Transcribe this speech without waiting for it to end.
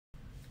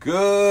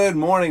Good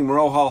morning,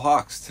 Moreau Hall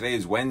Hawks. Today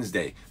is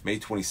Wednesday, May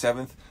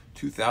 27th,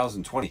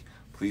 2020.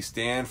 Please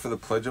stand for the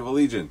Pledge of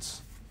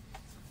Allegiance.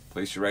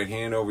 Place your right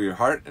hand over your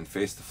heart and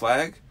face the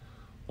flag.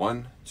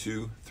 1,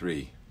 2,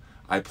 3.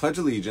 I pledge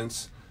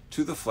allegiance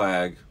to the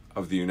flag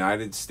of the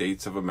United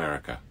States of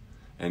America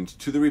and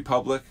to the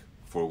republic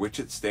for which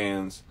it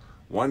stands,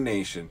 one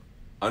nation,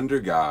 under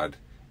God,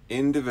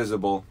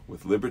 indivisible,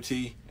 with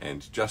liberty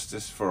and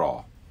justice for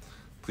all.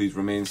 Please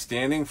remain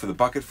standing for the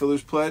Bucket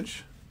Fillers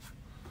Pledge.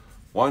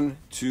 1,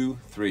 2,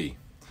 3.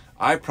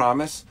 I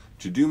promise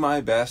to do my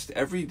best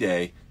every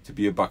day to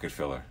be a bucket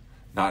filler,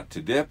 not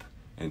to dip,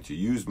 and to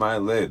use my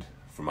lid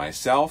for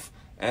myself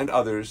and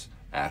others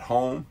at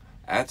home,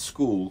 at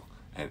school,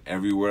 and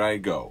everywhere I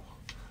go.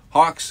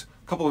 Hawks,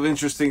 a couple of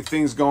interesting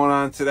things going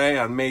on today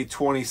on May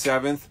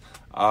 27th.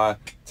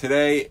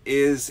 Today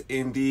is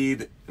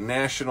indeed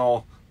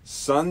National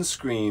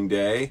Sunscreen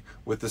Day.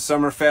 With the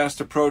summer fast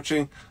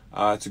approaching,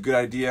 it's a good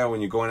idea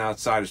when you're going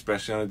outside,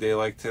 especially on a day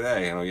like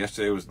today. I know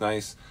yesterday was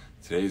nice.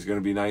 Today's going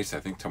to be nice. I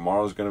think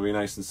tomorrow's going to be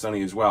nice and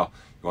sunny as well.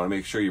 You want to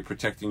make sure you're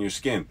protecting your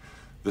skin.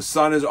 The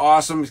sun is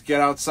awesome.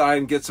 Get outside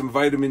and get some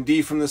vitamin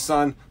D from the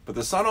sun. But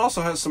the sun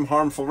also has some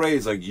harmful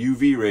rays like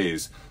UV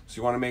rays. So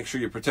you want to make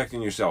sure you're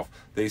protecting yourself.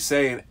 They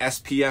say an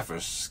SPF, or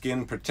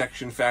skin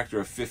protection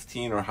factor, of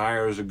 15 or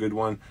higher is a good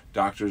one.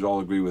 Doctors all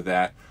agree with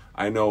that.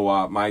 I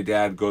know my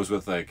dad goes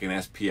with like an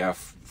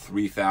SPF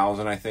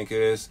 3000, I think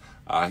it is.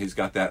 He's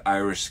got that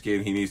Irish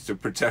skin he needs to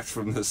protect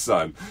from the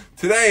sun.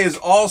 Today is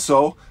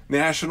also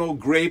National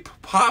Grape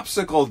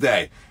Popsicle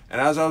Day. And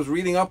as I was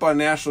reading up on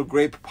National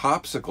Grape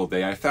Popsicle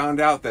Day, I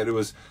found out that it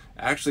was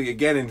actually,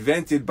 again,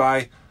 invented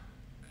by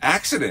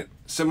accident,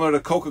 similar to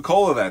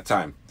Coca-Cola that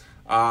time.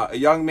 A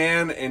young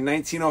man in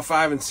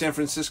 1905 in San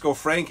Francisco,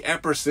 Frank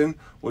Epperson,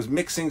 was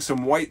mixing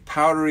some white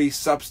powdery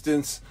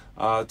substance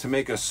to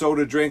make a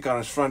soda drink on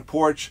his front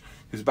porch.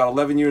 He was about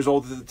 11 years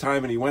old at the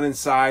time, and he went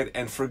inside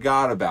and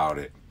forgot about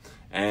it.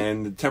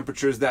 And the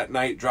temperatures that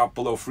night dropped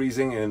below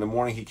freezing, and in the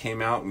morning he came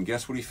out, and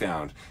guess what he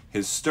found?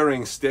 His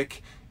stirring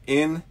stick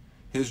in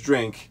his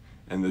drink,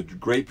 and the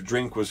grape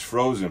drink was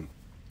frozen,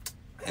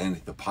 and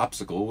the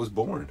popsicle was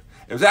born.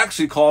 It was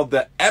actually called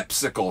the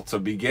Epsicle to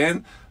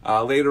begin.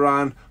 Later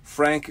on,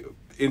 Frank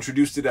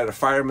introduced it at a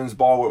fireman's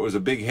ball where it was a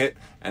big hit,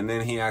 and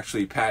then he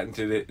actually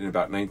patented it in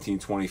about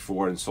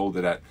 1924 and sold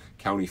it at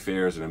county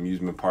fairs and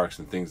amusement parks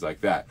and things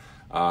like that.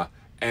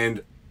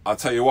 And I'll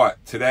tell you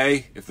what,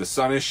 today, if the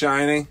sun is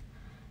shining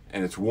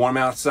and it's warm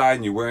outside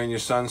and you're wearing your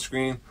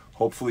sunscreen,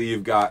 hopefully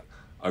you've got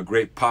a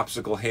grape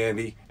popsicle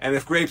handy. And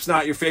if grape's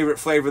not your favorite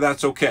flavor,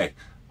 that's okay.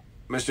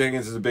 Mr.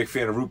 Higgins is a big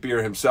fan of root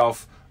beer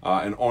himself,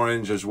 and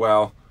orange as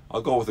well.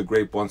 I'll go with a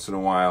grape once in a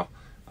while.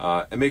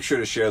 And make sure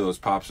to share those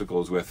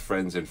popsicles with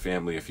friends and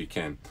family if you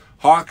can.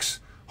 Hawks,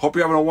 hope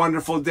you're having a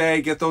wonderful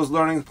day. Get those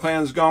learning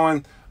plans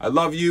going. I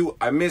love you.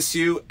 I miss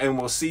you. And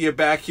we'll see you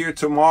back here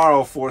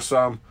tomorrow for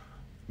some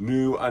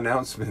new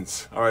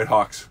announcements. All right,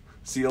 Hawks.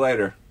 See you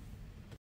later.